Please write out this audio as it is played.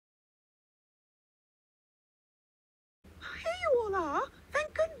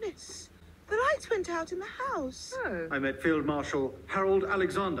lights. The lights went out in the house. Oh. I met Field Marshal Harold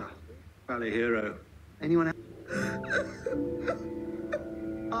Alexander, Valley hero. Anyone else?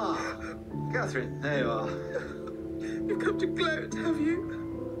 Ah, Catherine, there you are. You've come to gloat, have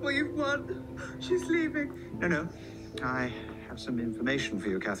you? Well, you've won. She's leaving. No. I have some information for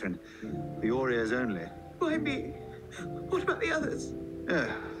you, Catherine. For your ears only. Why me? What about the others? Oh,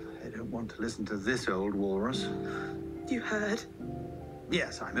 they don't want to listen to this old walrus. You heard?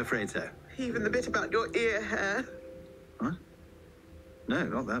 Yes, I'm afraid so. Even the bit about your ear hair. What? No,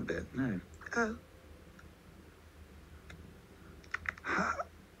 not that bit, no. Oh.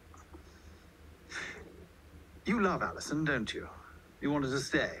 You love Alison, don't you? You wanted to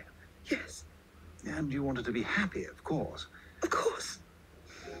stay. Yes. And you wanted to be happy, of course. Of course.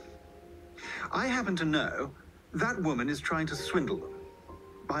 I happen to know that woman is trying to swindle them.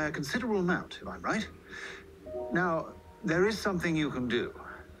 By a considerable amount, if I'm right. Now, there is something you can do.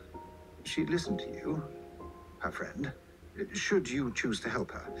 She'd listen to you, her friend, should you choose to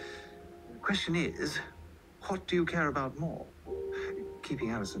help her. The question is, what do you care about more? Keeping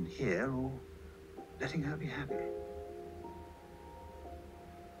Alison here or letting her be happy?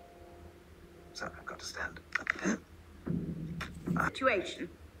 So I've got to stand up there. Situation.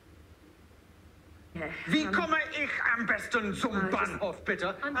 Wie komme ich am besten zum Bahnhof,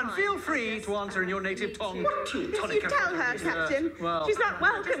 bitte? And feel free to answer in your native tongue. You tell her, Captain. Well, She's not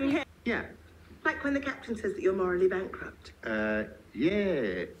welcome here. Yeah. Like when the captain says that you're morally bankrupt.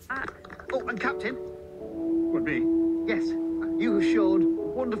 Yeah. Oh, and Captain. What, me? Yes, you have shown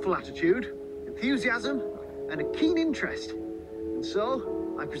wonderful attitude, enthusiasm, and a keen interest. And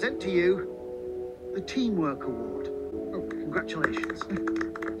so, I present to you the Teamwork Award. Oh, congratulations.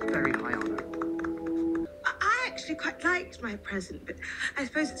 Very high honour. I actually quite liked my present, but I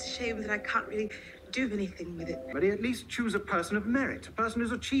suppose it's a shame that I can't really do anything with it. But at least choose a person of merit, a person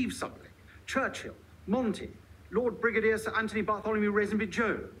who's achieved something. Churchill, Monty, Lord Brigadier Sir Anthony Bartholomew Resenby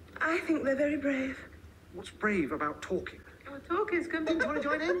Jones. I think they're very brave. What's brave about talking? Well, talk is good. Do you want to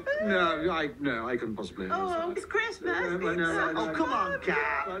join in? No, I couldn't possibly. Oh, it's Christmas. Oh, come on,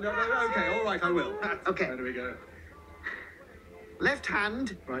 Cap. No, okay, all right, I will. Okay. There we go. Left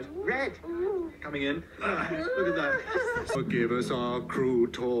hand. Right. Red. Coming in. Look at that. Forgive us our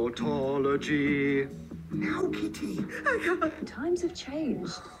crude tautology. Now, Kitty. Times have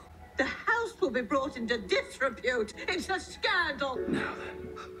changed. The house will be brought into disrepute. It's a scandal. Now then,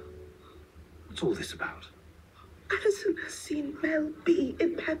 what's all this about? Alison has seen Mel B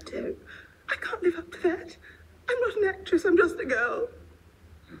in Panto. I can't live up to that. I'm not an actress, I'm just a girl.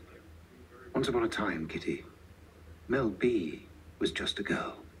 Once upon a time, Kitty, Mel B was just a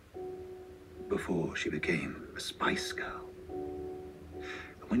girl. Before she became a Spice Girl.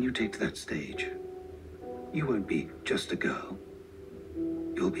 And when you take to that stage, you won't be just a girl.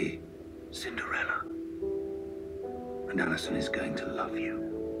 You'll be Cinderella. And Alison is going to love you.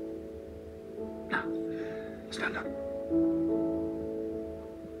 Now, stand up.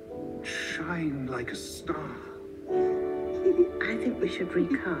 Shine like a star. I think we should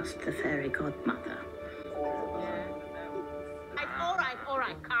recast the fairy godmother. All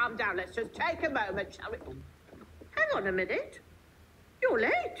right, calm down. Let's just take a moment, shall we? Hang on a minute. You're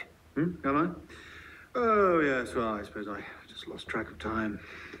late. Am I? Oh, yes, well, I suppose I just lost track of time.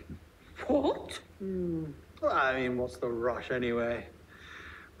 What? Well, I mean, what's the rush anyway?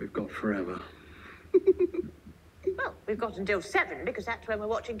 We've got forever. Well, we've got until 7 because that's when we're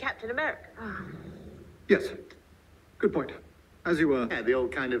watching Captain America. Yes, good point. As you were. Yeah, they all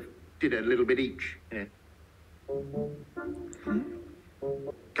kind of did a little bit each. Yeah.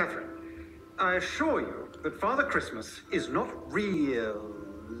 Catherine, I assure you that Father Christmas is not really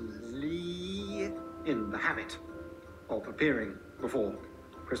in the habit of appearing before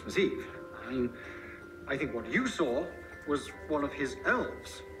Christmas Eve. I mean, I think what you saw was one of his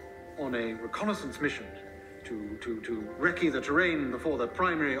elves on a reconnaissance mission to recce the terrain before the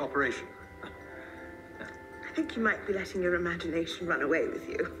primary operation. I think you might be letting your imagination run away with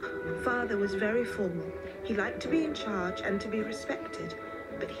you. Father was very formal. He liked to be in charge and to be respected,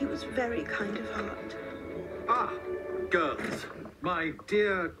 but he was very kind of heart. Ah, girls. My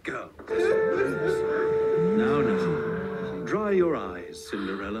dear girls. Now, dry your eyes,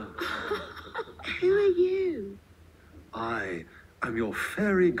 Cinderella. Who are you? I am your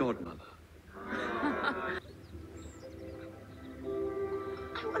fairy godmother. I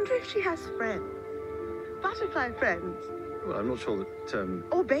wonder if she has friends. Butterfly friends. Well, I'm not sure that,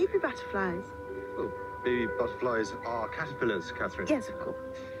 Or baby butterflies. well, baby butterflies are caterpillars, Catherine. Yes, of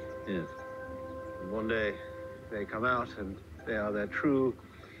course. Yes. And one day, they come out and they are their true,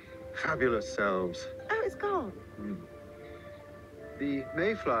 fabulous selves. Oh, it's gone. The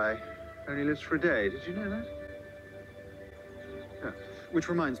mayfly only lives for a day. Did you know that? Yeah. Which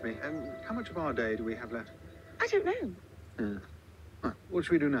reminds me, how much of our day do we have left? I don't know. Yeah. Right, what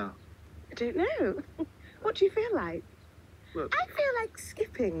should we do now? I don't know. What do you feel like? Well, I feel like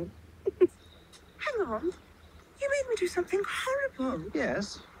skipping. Hang on. You made me do something horrible.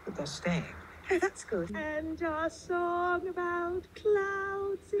 Yes, but they're staying. Oh, that's good. And our song about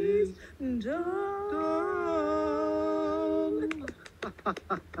clouds is done.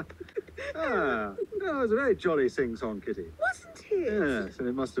 that was a very jolly sing-song, Kitty. Wasn't it? Yes, and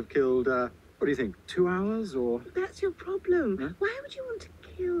it must have killed, what do you think, 2 hours or... That's your problem. Huh? Why would you want to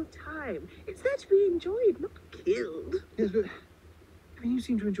kill time? It's there to be enjoyed, not killed. Yes, but... I mean, you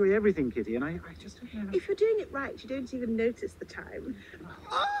seem to enjoy everything, Kitty, and I just don't know... If you're doing it right, you don't even notice the time.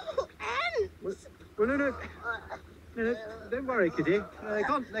 Oh, Anne! Well, no, don't worry, Kitty.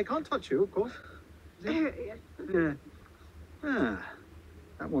 They can't touch you, of course. Yeah. Ah,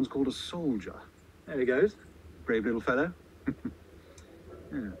 that one's called a soldier. There he goes. Brave little fellow.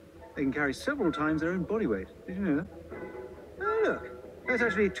 Yeah. They can carry several times their own body weight. Did you know that? Oh, look. That's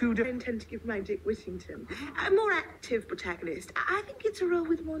actually 2 I different... intend to give my Dick Whittington a more active protagonist. I think it's a role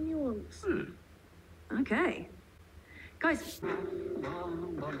with more nuance. Okay. Guys,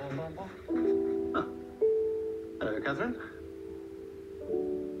 Hello, Catherine.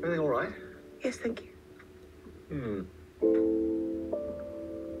 Everything all right? Yes, thank you.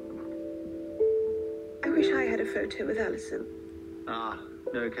 I wish I had a photo with Alison. Ah,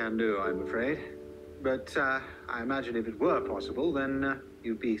 no can do, I'm afraid. But I imagine if it were possible, then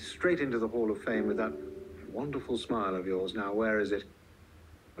you'd be straight into the Hall of Fame with that wonderful smile of yours. Now, where is it?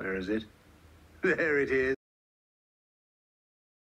 Where is it? There it is.